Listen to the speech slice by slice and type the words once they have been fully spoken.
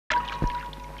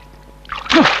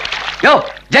யோ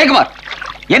ஜெயக்குமார்,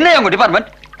 என்ன உங்க டிபார்ட்மெண்ட்?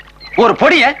 ஒரு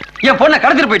பொடிய என் பொண்ணை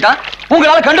கடத்திட்டு போயிட்டான்,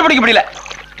 உங்களால கண்டுபிடிக்க முடியல.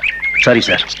 சாரி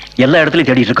சார், எல்லா இடத்துலயும்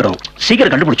தேடிட்டு இருக்கிறோம்,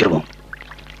 சீக்கிரம் கண்டுபிடிச்சிருவோம்.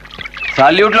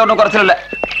 சல்யூட்ல ஒன்றும் குறைச்சல் இல்ல.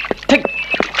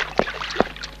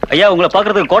 ஐயா, உங்களை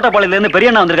பாக்குறதுக்கு கோட்டாப்பாளையத்துல இருந்து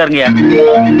பெரியண்ணா வந்திருக்காருங்க.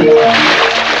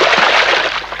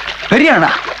 பெரியண்ணா,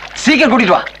 சீக்கிரம்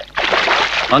கூட்டிட்டு வா.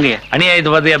 வாங்க.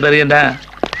 அநியாயத்தை பார்த்தியா பெரியண்ணா?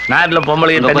 நாட்டில்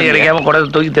பொம்பளைக்கு தண்ணி கிடைக்காம குடத்தை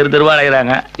தூக்கி தெருவா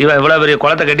அலைகிறாங்க. இவன் இவ்வளவு பெரிய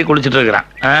குளத்தை கட்டி குளிச்சுட்டு இருக்கிறான்.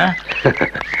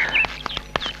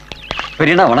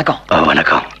 பெரியண்ணா வணக்கம்.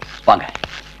 வணக்கம். வாங்க.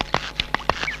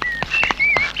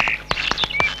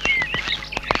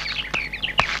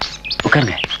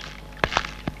 உட்காருங்க.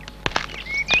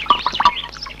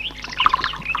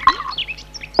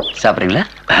 சாப்பிடுறீங்களா?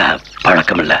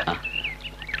 பழக்கம் இல்ல.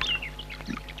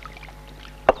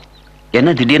 என்ன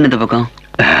திடீர்னு இந்த பக்கம்?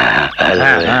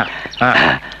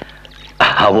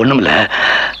 ஒண்ணும் இல்ல,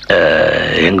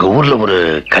 எங்க ஊர்ல ஒரு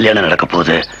கல்யாணம் நடக்க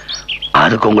போகுது,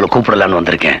 அதுக்கு உங்களை கூப்பிடலான்னு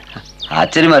வந்திருக்கேன்.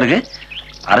 ஆச்சரியமா இருக்கு,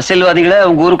 அரசியல்வாதிகளை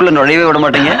உங்க ஊருக்குள்ள நுழையவே விட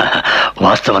மாட்டீங்க.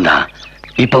 வாஸ்தவம் தான்.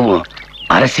 இப்பவும்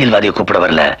அரசியல்வாதியை கூப்பிட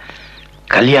வரல,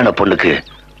 கல்யாண பொண்ணுக்கு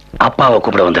அப்பாவை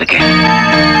கூப்பிட வந்திருக்கேன்.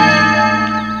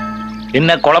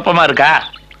 என்ன குழப்பமா இருக்கா?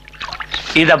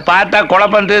 இத பார்த்தா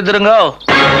குழப்பம் தீர்த்துருங்க.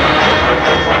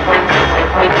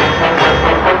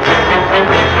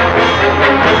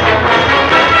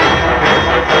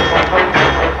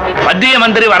 மத்திய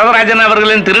மந்திரி வரதராஜன்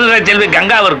அவர்களின் திருநிலை செல்வி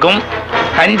கங்காவிற்கும்,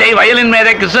 தஞ்சை வயலின்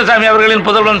மேதை கிருஷ்ணசாமி அவர்களின்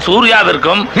புதல்வன்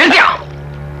சூர்யாவிற்கும்.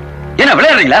 என்ன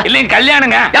விளையாடுறீங்களா? இல்லைங்க,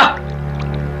 கல்யாணங்க.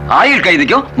 ஆயுள்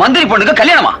கைதிக்கும் மந்திரி பொண்ணுக்கும்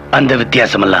கல்யாணமா? அந்த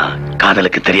வித்தியாசம் எல்லாம்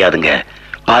காதலுக்கு தெரியாதுங்க.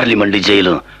 பார்லிமெண்ட்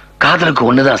ஜெயிலும் காதலுக்கு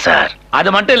ஒண்ணுதான் சார். அது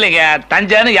மட்டும் இல்லைங்க,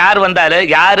 தஞ்சைன்னு யார் வந்தாரு,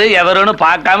 யாரு எவருன்னு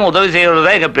பார்க்காம உதவி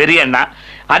செய்யறதுதான் எங்க பெரியண்ணா.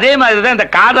 அதே மாதிரிதான் இந்த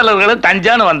காதலர்களும்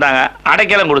தஞ்சான்னு வந்தாங்க,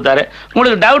 அடைக்கலம் கொடுத்தாரு.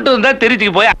 உங்களுக்கு டவுட் இருந்தா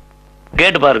திருச்சிக்கு போய்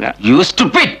கேட்டு பாருங்க. You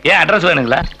stupid. ஏன் அட்ரஸ்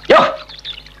வேணுங்களா? யோ,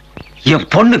 என்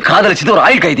பொண்ணு காதலிச்சது ஒரு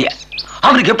ஆயுள் கைதிய,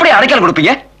 அவனுக்கு எப்படி அடைக்கலம்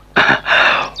கொடுப்பீங்க?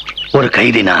 ஒரு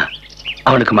கைதினா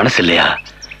அவனுக்கு மனசு இல்லையா?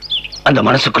 அந்த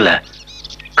மனசுக்குள்ள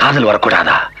காதல்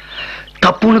வரக்கூடாதா?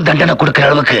 தப்புன்னு தண்டனை கொடுக்கிற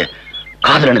அளவுக்கு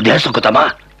காதல் தேச குத்தமா?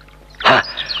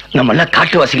 நம்ம எல்லாம்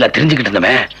காட்டுவாசிகளா தெரிஞ்சுக்கிட்டு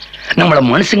இருந்தோமே, நம்மள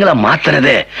மனுஷங்களா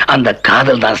மாத்தினதே அந்த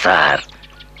காதல் தான் சார்.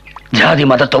 ஜாதி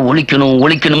மதத்தை ஒழிக்கணும்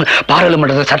ஒழிக்கணும்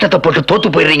பாராளுமன்ற சட்டத்தை போட்டு தோத்து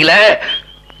போயிடுறீங்களே.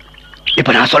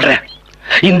 இப்ப நான் சொல்றேன்,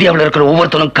 இந்தியாவில் இருக்கிற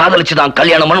ஒவ்வொருத்தரும் காதலிச்சுதான்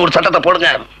கல்யாணம் பண்ண ஒரு சட்டத்தை போடுங்க.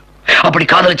 அப்படி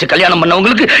காதலிச்சு கல்யாணம்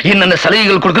பண்ணவங்களுக்கு என்னென்ன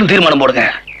சலுகைகள் கொடுக்குன்னு தீர்மானம் போடுங்க.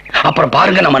 அப்புறம்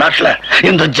பாருங்க, நம்ம நாட்டுல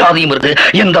எந்த ஜாதியும் இருக்கு,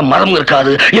 எந்த மதமும்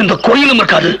இருக்காது, எந்த கோயிலும்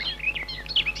இருக்காது.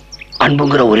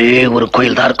 அன்புங்கிற ஒரே ஒரு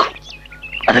கோயில் தான் இருக்கும்,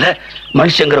 அதுல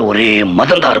மனுஷங்கிற ஒரே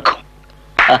மதம் தான் இருக்கும்.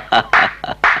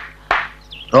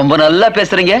 ரொம்ப நல்லா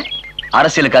பேசுறீங்க.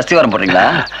 அரசியலுக்கு அஸ்திவாரம் போடுறீங்களா?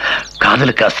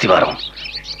 காதலுக்கு அஸ்திவாரம்.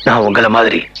 நான் உங்களை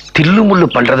மாதிரி தில்லு முள்ளு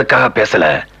பண்றதுக்காக பேசல,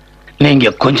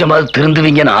 நீங்க கொஞ்சமாவது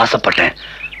திருந்துவீங்கன்னு ஆசைப்பட்டேன்.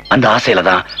 அந்த ஆசையில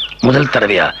தான் முதல்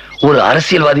தடவையா ஒரு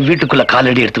அரசியல்வாதி வீட்டுக்குள்ள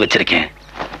காலடி எடுத்து வச்சிருக்கேன்.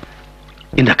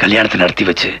 இந்த கல்யாணத்தை நடத்தி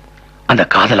வச்சு அந்த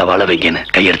காதலை வாழ வைங்கன்னு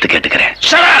கையெடுத்து கேட்டுக்கிறேன்.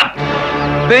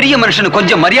 பெரிய மனுஷனுக்கு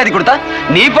கொஞ்சம் மரியாதை கொடுத்தா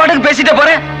நீ பாட்டுக்கு பேசிட்டே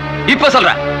போற. இப்ப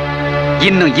சொல்றேன்,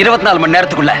 இன்னும் 24 மணி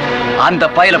நேரத்துக்குள்ள அந்த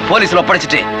பயல போலீஸ்ல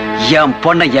ஒப்படைச்சிட்டு என்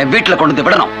பொண்ணை என் வீட்டுல கொண்டு வந்து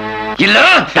விடணும். இல்ல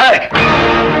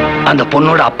அந்த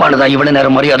பொண்ணோட அப்பானுதான் இவ்வளவு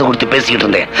நேரம் மரியாதை கொடுத்து பேசிக்கிட்டு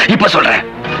இருந்தேன். இப்ப சொல்றேன்,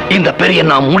 இந்த பெரிய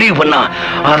நான் முடிவு பண்ணா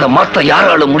அதை மாத்த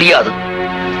யாராலும் முடியாது.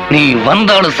 நீ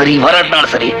வந்தாலும் சரி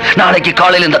வராட்டினாலும் சரி, நாளைக்கு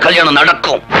காலையில் இந்த கல்யாணம்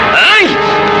நடக்கும்.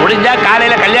 முடிஞ்சா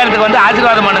காலையில கல்யாணத்துக்கு வந்து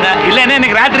ஆசீர்வாதம் பண்ணுங்க, இல்லன்னா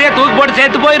இன்னைக்கு ராத்திரியே தூக்கி போட்டு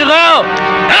சேர்த்து போயிருக்கோம்.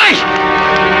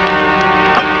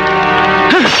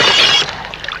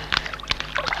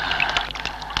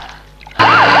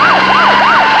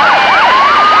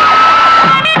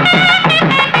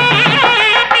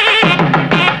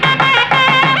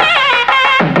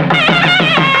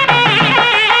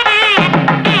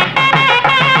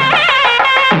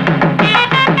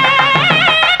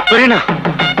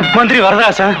 மந்திரி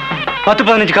வரதாசன்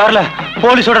 10-15 கார்ல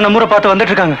போலீஸோட நம்பரை பார்த்து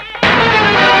வந்துட்டு இருக்காங்க.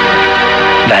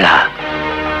 வேளா,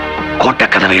 கோட்டை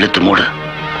கதவை இழுத்து மூடு.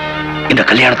 இந்த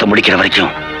கல்யாணத்தை முடிக்கிற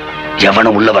வரைக்கும்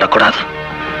எவனும் உள்ள வரக்கூடாது.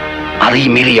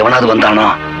 அதையும் மீறி எவனாவது வந்தானோ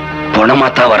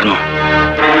பணமாத்தான் வரணும்.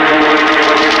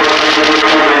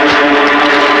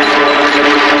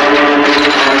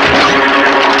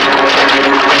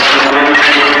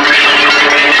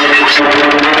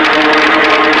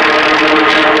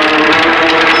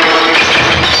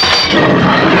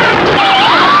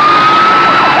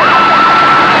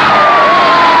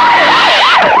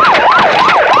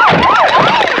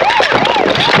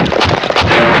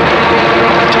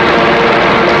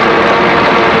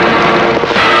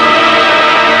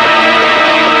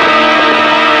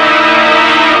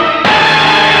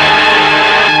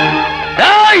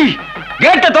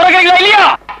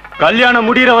 கல்யாணம்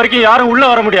முடிகிற வரைக்கும் யாரும் உள்ள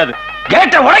வர முடியாது.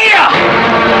 கேட்ட உடையா?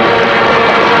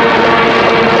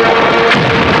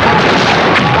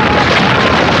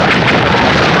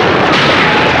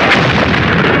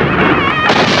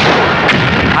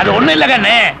 அது ஒண்ணும் இல்ல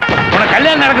கண்ணு, உனக்கு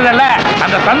கல்யாணம் நடக்குதுல்ல,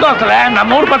 அந்த சந்தோஷத்துல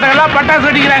நம்ம ஊர் பசங்க எல்லாம் பட்டாசு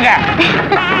வெடிக்கிறாங்க.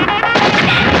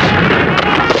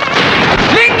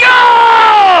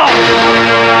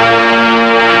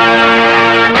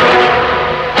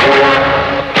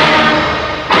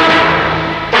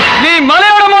 நீ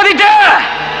மலையோட மோதிட்ட,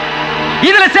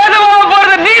 இதுல சேதமாக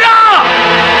போறது நீதான்.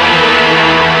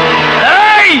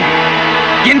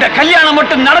 இந்த கல்யாணம்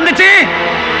மட்டும் நடந்துச்சு,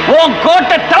 உன்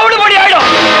கோட்டை தவிடுபடி ஆயிடும்.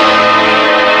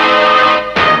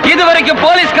 இதுவரைக்கும்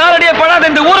போலீஸ் காலடியே படாத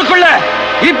இந்த ஊருக்குள்ள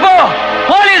இப்போ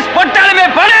போலீஸ் பட்டாலுமே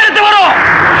படையெடுத்து வரும்.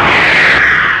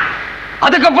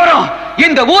 அதுக்கப்புறம்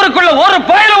இந்த ஊருக்குள்ள ஒரு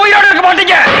பயல உயிரோடு இருக்க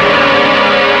மாட்டீங்க.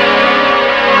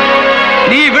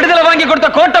 நீ விடுதலை வாங்கி கொடுத்த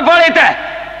கோட்டைப்பாளையத்தை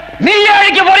நீயே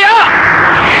அழிக்க போறியா?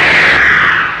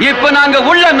 இப்ப நாங்க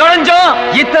உள்ள நுழைஞ்சோம்,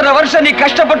 இத்தனை வருஷம் நீ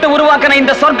கஷ்டப்பட்டு உருவாக்கின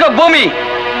இந்த சொர்க்க பூமி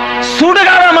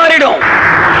சுடுகாடா மாறிடும்.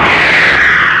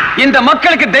 இந்த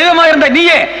மக்களுக்கு தெய்வமா இருந்த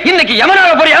நீயே இன்னைக்கு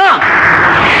யமனாக போறியா?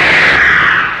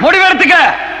 முடிவெடுத்துக்க.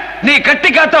 நீ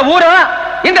கட்டி காத்த ஊரா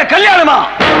இந்த கல்யாணமா?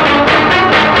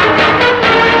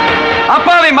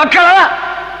 அப்பாவி மக்களா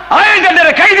ஆயுள்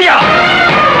தண்டனை கைதியா?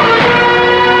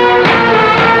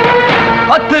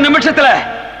 10 நிமிஷத்துல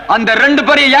அந்த 2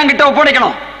 பேரையும் என்கிட்ட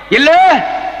ஒப்படைக்கணும். இல்ல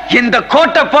இந்த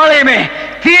கோட்டை பாளையமே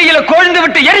தீயில கொழுந்து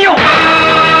விட்டு எரியும்.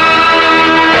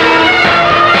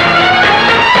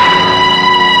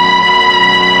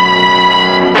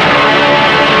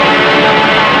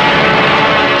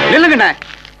 இல்லைங்கண்ணே,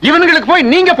 இவனுங்களுக்கு போய்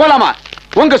நீங்க போலாமா?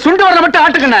 உங்க சுண்டு வரல மட்டும்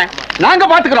ஆட்டுக்கண்ணே, நாங்க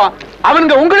பாத்துக்கிறோம்.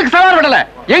 அவனுங்க உங்களுக்கு சவால் விடல,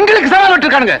 எங்களுக்கு சவால்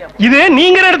விட்டுருக்கானுங்க. இது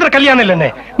நீங்க நடத்துற கல்யாணம்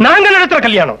இல்லைன்னு, நாங்க நடத்துற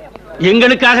கல்யாணம்.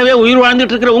 எங்களுக்காகவே உயிர்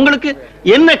வாழ்ந்துட்டு இருக்கிற உங்களுக்கு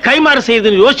என்ன கைமாறு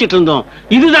செய்யுதுன்னு யோசிச்சுட்டு இருந்தோம்.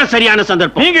 இதுதான் சரியான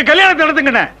சந்தர்ப்பம். நீங்க கல்யாணத்தை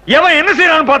நடத்துங்கண்ணே, எவன் என்ன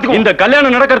செய்யறான்னு பாத்துக்கோ. இந்த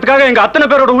கல்யாணம் நடக்கிறதுக்காக எங்க அத்தனை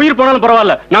பேரோட உயிர் போனாலும்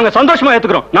பரவாயில்ல, நாங்க சந்தோஷமா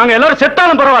ஏத்துக்கிறோம். நாங்க எல்லாரும்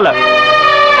செத்தாலும் பரவாயில்ல.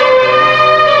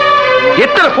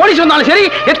 எத்தனை போலீஸ் வந்தாலும் சரி,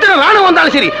 எத்தனை ராணுவம்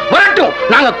வந்தாலும் சரி வரட்டும்,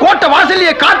 நாங்க கோட்டை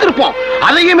வாசலையே காத்திருப்போம்.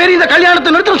 அதையே மீறி இந்த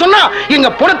கல்யாணத்தை நிறுத்த சொன்னா எங்க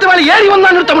புறத்து வேலை ஏறி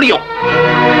வந்தா நிறுத்த முடியும்.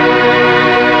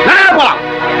 போலாம்.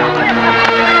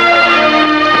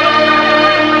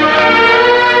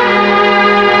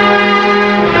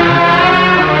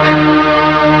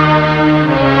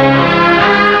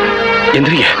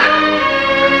 எந்திரிங்க.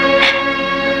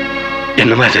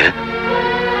 என்னமா இது?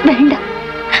 வேண்டாம்,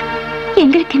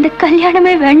 எங்களுக்கு இந்த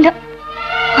கல்யாணமே வேண்டாம்.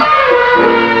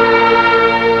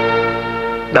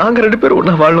 நாங்க 2 பேரும்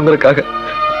ஒன்னா வாழணுங்கிறதுக்காக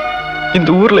இந்த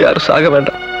ஊர்ல யாரும் சாக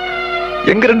வேண்டாம்.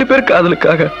 எங்க 2 பேர்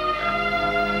காதலுக்காக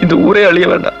இந்த ஊரே அழிய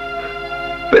வேண்டாம்.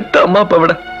 பெத்த அம்மா அப்பா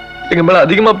விட எங்க மேல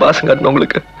அதிகமா பாசம்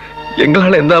காட்டினவங்களுக்கு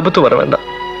எங்களால எந்த ஆபத்தும் வர வேண்டாம்.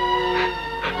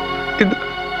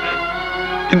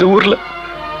 இந்த ஊர்ல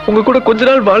உங்க கூட கொஞ்ச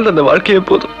நாள் வாழ்ந்த அந்த வாழ்க்கையே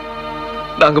போதும்.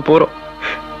 நாங்க போறோம்.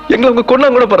 எங்களை உங்க கொண்டா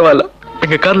கூட பரவாயில்ல.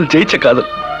 எங்க காதல் ஜெயிச்ச காதல்.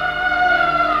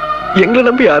 எங்களை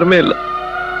நம்பி யாருமே இல்லை,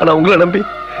 ஆனா உங்களை நம்பி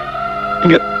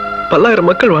இங்க பல்லாயிரம்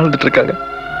மக்கள் வாழ்ந்துட்டு இருக்காங்க.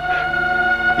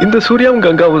 இந்த சூர்யாவும்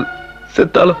கங்காவும்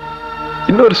செத்தாலும்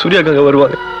இன்னொரு சூர்யா கங்கா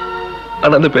வருவாங்க.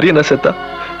 ஆனா அந்த பெரியண்ணா செத்தா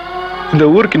இந்த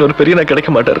ஊருக்கு இன்னொரு பெரியண்ணா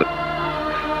கிடைக்க மாட்டாரு.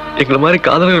 எங்களை மாதிரி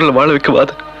காதலர்களை வாழ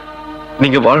வைக்கவாது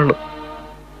நீங்க வாழணும்.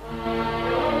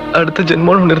 அடுத்த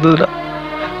ஜென்மம் ஒன்று இருந்ததுன்னா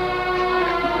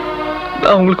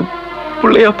நான் உங்களுக்கு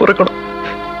பிள்ளையா பிறக்கணும்.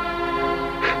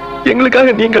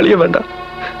 எங்களுக்காக நீங்க அழிய வேண்டாம்.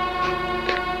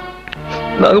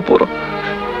 நாங்க போறோம்.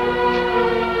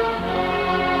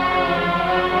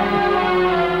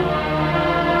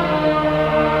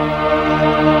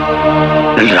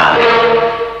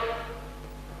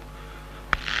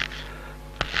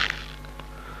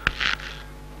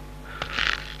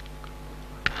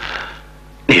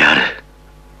 யாரு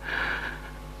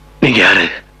நீங்க? யாரு?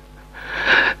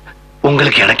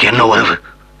 உங்களுக்கு எனக்கு என்ன உறவு?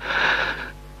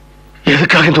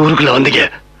 எதுக்காக இந்த ஊருக்குள்ள வந்தீங்க?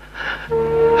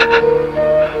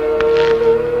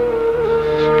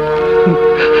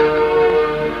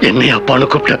 என்னை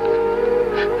அப்பான்னு கூப்பிட்ட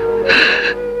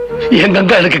என்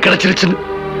கங்கா எனக்கு கிடைச்சிருச்சுன்னு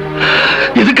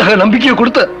எதுக்காக நம்பிக்கையை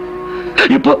கொடுத்த?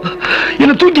 இப்போ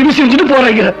என்ன தூக்கி வீசி வச்சுட்டு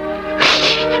போறீங்க.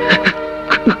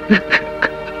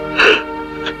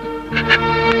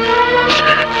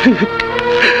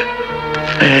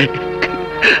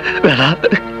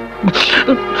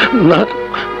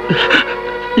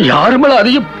 யாரு மேல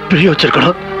அதிகம் பிரிய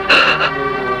வச்சிருக்கணும்.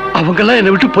 அவங்க எல்லாம்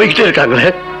என்னை விட்டு போய்கிட்டே இருக்காங்களே.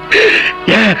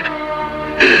 ஏன்?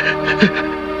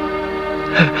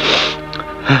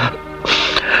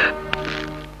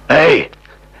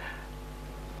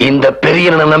 இந்த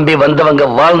பெரியனை நம்பி வந்தவங்க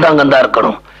வாழ்ந்தாங்க தான்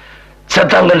இருக்கணும்,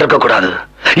 செத்தாங்கன்னு இருக்க கூடாது.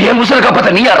 என் உசுர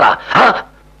காப்பாத்த நீ யாரா?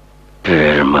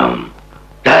 பெருமம்.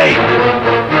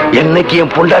 என்னைக்கு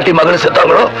என் பொண்டாட்டி மகள்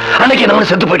செத்தாங்களோ அன்னைக்கு நான்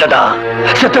செத்து போயிட்டா.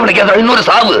 செத்தவனுக்கு அது இன்னொரு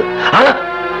சாவு.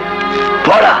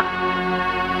 போடா,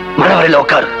 மணவரையில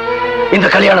உட்காரு. இந்த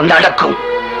கல்யாணம் நடக்கும்.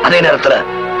 அதே நேரத்துல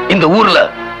இந்த ஊர்ல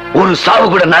ஒரு சாவு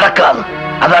கூட நடக்காது.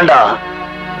 அதான்டா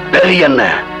பெரியண்ண.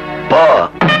 போ.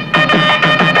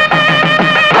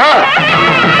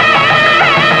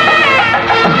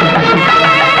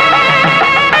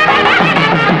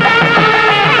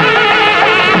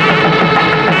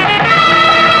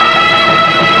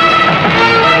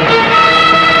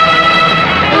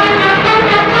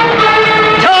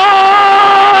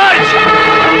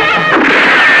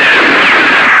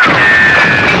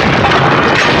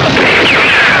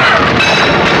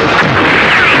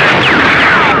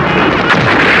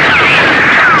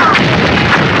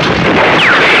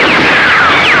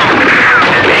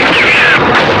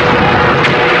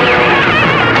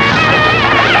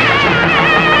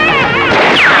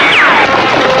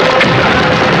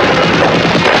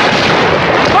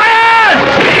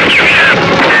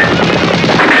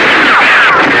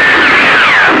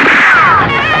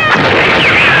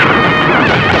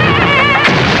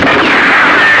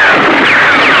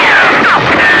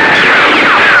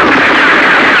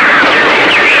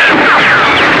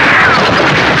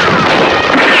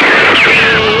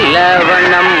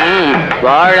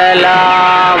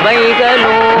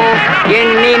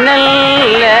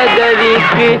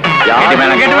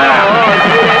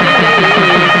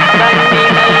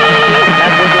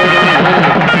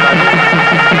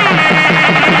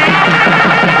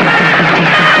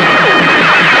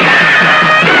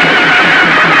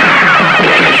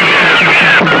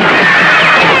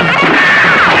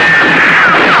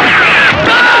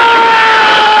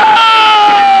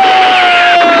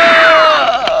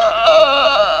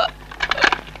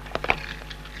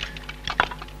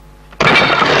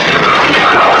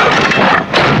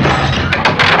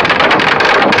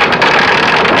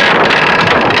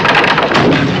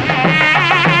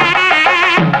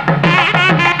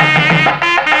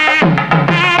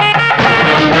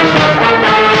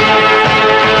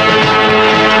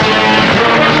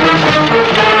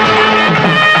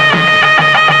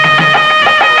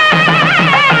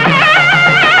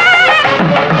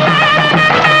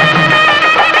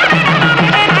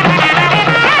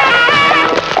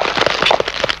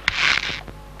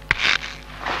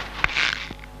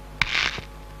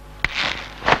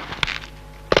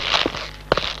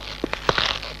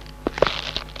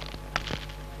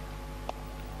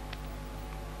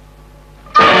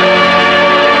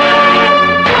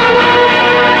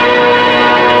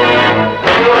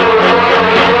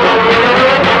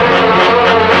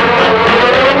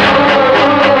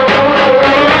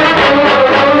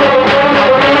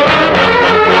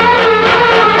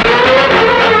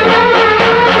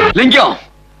 லிங்கம்,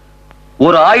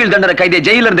 ஒரு ஆயுள் தண்டனை கைதியை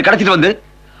ஜெயில இருந்து கடத்திட்டு வந்து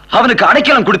அவனுக்கு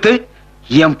அடைக்கலம் கொடுத்து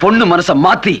என் பொண்ணு மனசை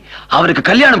மாத்தி அவனுக்கு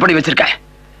கல்யாணம் பண்ணி வச்சிருக்கேன்.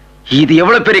 இது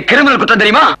எவ்வளவு பெரிய கிரிமினல் குற்றம்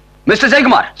தெரியுமா? மிஸ்டர்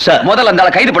ஜெயக்குமார், முதல்ல அந்த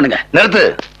ஆளை கைது பண்ணுங்க. நிறுத்து.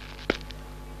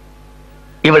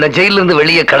 இவனை ஜெயில இருந்து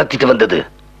வெளியே கடத்திட்டு வந்தது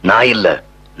நான் இல்ல,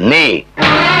 நீ.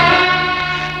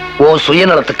 உன்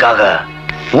சுயநலத்துக்காக,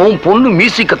 உன் பொண்ணு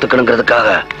மியூசிக் கத்துக்கணுங்கிறதுக்காக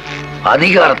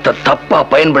அதிகாரத்தை தப்பா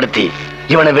பயன்படுத்தி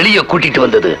இவனை வெளியே கூட்டிட்டு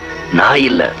வந்தது நான்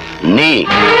இல்ல, நீ.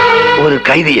 ஒரு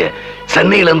கைதிய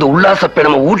சென்னையில இருந்து உல்லாச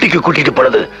பெணம ஊட்டிக்கு கூட்டிட்டு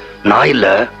போனது நான் இல்ல,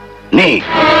 நீ.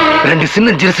 ரெண்டு சின்ன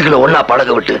ஜிரிசுகளை ஒன்னா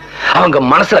பழக விட்டு அவங்க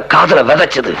மனசுல காதல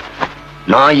விதைச்சது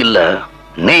நான் இல்ல,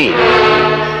 நீ.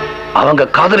 அவங்க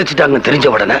காதலிச்சுட்டாங்கன்னு தெரிஞ்ச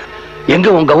உடனே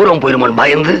எங்க உன் கௌரவம் போயிருமான்னு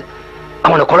பயந்து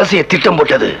அவனை கொலை செய்ய திட்டம்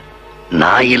போட்டது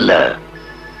நான் இல்ல,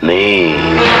 நீ.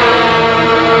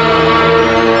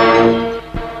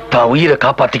 தான் உயிரை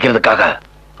காப்பாத்திக்கிறதுக்காக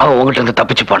அவன் உங்ககிட்ட இருந்து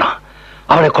தப்பிச்சு போனான்.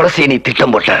 அவனை கொலை செய்ய நீ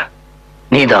திட்டம் போட்ட.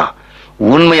 நீதான்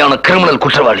உண்மையான கிரிமினல்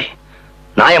குற்றவாளி.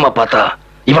 நியாயமா பார்த்தா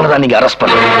இவனதான் நீங்க அரெஸ்ட்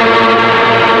பண்ண.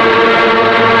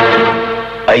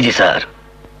 ஐஜி சார்,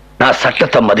 நான்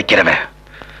சட்டத்தை மதிக்கிறவன்.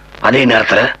 அதே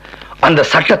நேரத்துல அந்த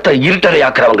சட்டத்தை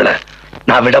இருட்டறையாக்குறவங்களை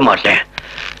நான் விட மாட்டேன்.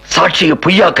 சாட்சியை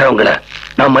பொய்யாக்குறவங்களை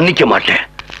நான் மன்னிக்க மாட்டேன்.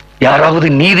 யாராவது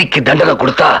நீதிக்கு தண்டனை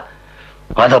கொடுத்தா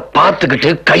அதை பார்த்துக்கிட்டு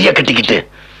கைய கட்டிக்கிட்டு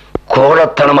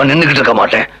கோலத்தனமா நின்னுகிட்டு இருக்க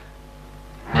மாட்டேன்.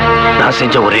 நான்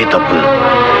செஞ்ச ஒரே தப்பு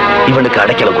இவனுக்கு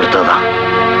அடைக்கலம் கொடுத்ததுதான்.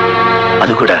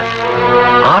 அது கூட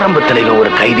ஆரம்பத்தில் இவன்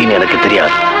ஒரு கைதின்னு எனக்கு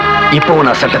தெரியாது. இப்பவும்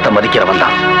நான் சட்டத்தை மதிக்கிறவன்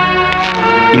தான்.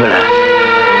 இவனை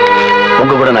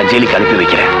உங்க கூட நான் ஜெயிலுக்கு அனுப்பி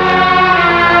வைக்கிறேன்.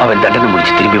 அவன் தண்டனை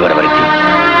முடிச்சு திரும்பி வர வரைக்கும்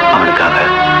அவனுக்காக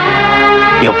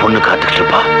என் பொண்ணு காத்துக்கிட்டு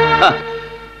இருப்பா.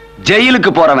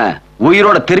 ஜெயிலுக்கு போறவன்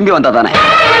உயிரோட திரும்பி வந்தா தானே?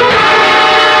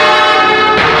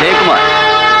 ஜெயக்குமார்,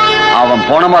 அவன்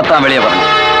அவன் போனமா தான் வெளியே வரணும்.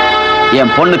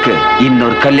 என் பொண்ணுக்கு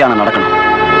இன்னொரு கல்யாணம் நடக்கணும்.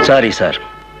 சாரி சார்,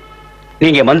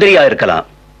 நீங்க மந்திரியா இருக்கலாம்,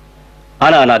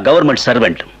 ஆனா நான் கவர்மெண்ட்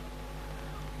சர்வெண்ட்.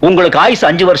 உங்களுக்கு ஆயுசு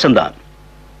 5 வருஷம் தான்,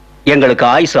 எங்களுக்கு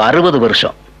ஆயுசு 60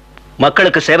 வருஷம்.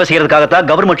 மக்களுக்கு சேவை செய்யறதுக்காகத்தான்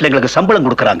கவர்மெண்ட்ல எங்களுக்கு சம்பளம்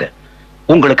கொடுக்கறாங்க,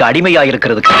 உங்களுக்கு அடிமையா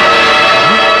இருக்கிறதுக்கு.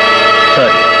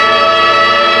 சாரி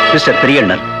மிஸ்டர்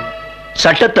பெரியண்ணன்,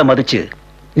 சட்டத்தை மதிச்சு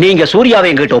நீங்க சூர்யாவை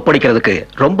எங்கிட்ட ஒப்படைக்கிறதுக்கு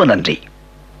ரொம்ப நன்றி.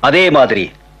 அதே மாதிரி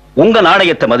உங்க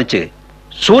நாணயத்தை மதிச்சு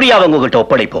சூர்யாவை உங்ககிட்ட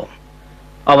ஒப்படைப்போம்.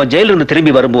 அவன் ஜெயிலிருந்து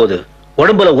திரும்பி வரும்போது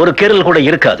உடம்புல ஒரு கீறல் கூட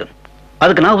இருக்காது,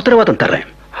 அதுக்கு நான் உத்தரவாதம் தர்றேன்.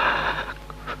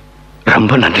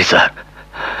 ரொம்ப நன்றி சார்.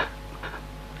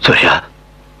 சூர்யா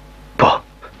போ.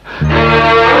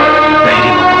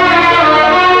 தைரியமா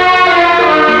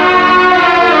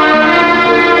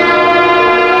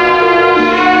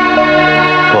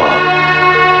போ. போ.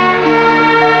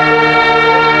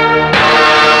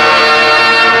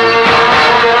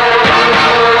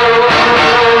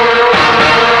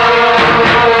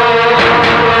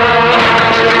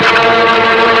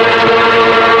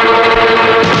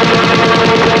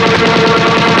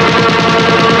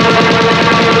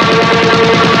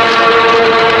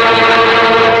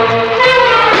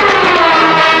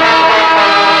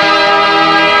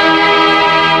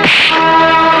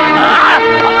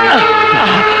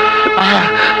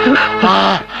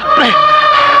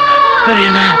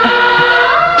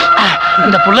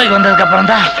 இந்த பிள்ளைக்கு வந்ததுக்கு அப்புறம்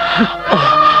தான்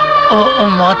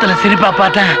முகத்துல சிரிப்பா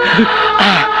பார்த்தேன்.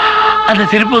 அந்த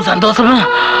சிரிப்பு சந்தோஷமும்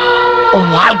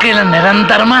வாழ்க்கையில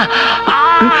நிரந்தரமா